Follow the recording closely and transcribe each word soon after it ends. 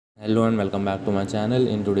Hello and welcome back to my channel.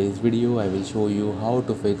 In today's video I will show you how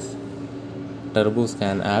to fix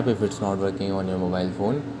TurboScan app if it's not working on your mobile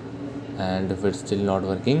phone, and if it's still not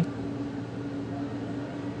working,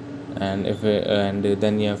 and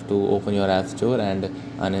then you have to open your app store and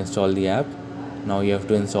uninstall the app. Now you have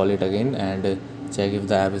to install it again and check if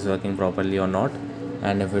the app is working properly or not,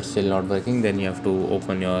 and if it's still not working, then you have to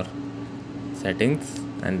open your settings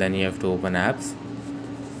and then you have to open apps.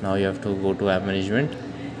 Now you have to go to app management.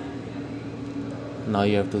 Now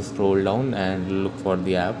you have to scroll down and look for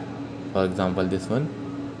the app, for example this one.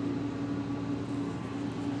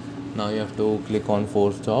 Now you have to click on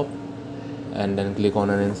force stop and then click on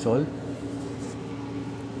uninstall.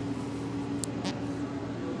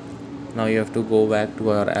 Now you have to go back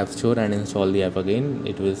to our app store and install the app again.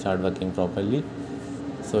 It will start working properly.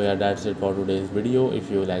 So yeah, that's it for today's video.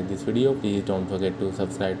 If you like this video, please don't forget to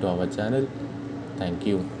subscribe to our channel. Thank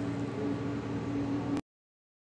you.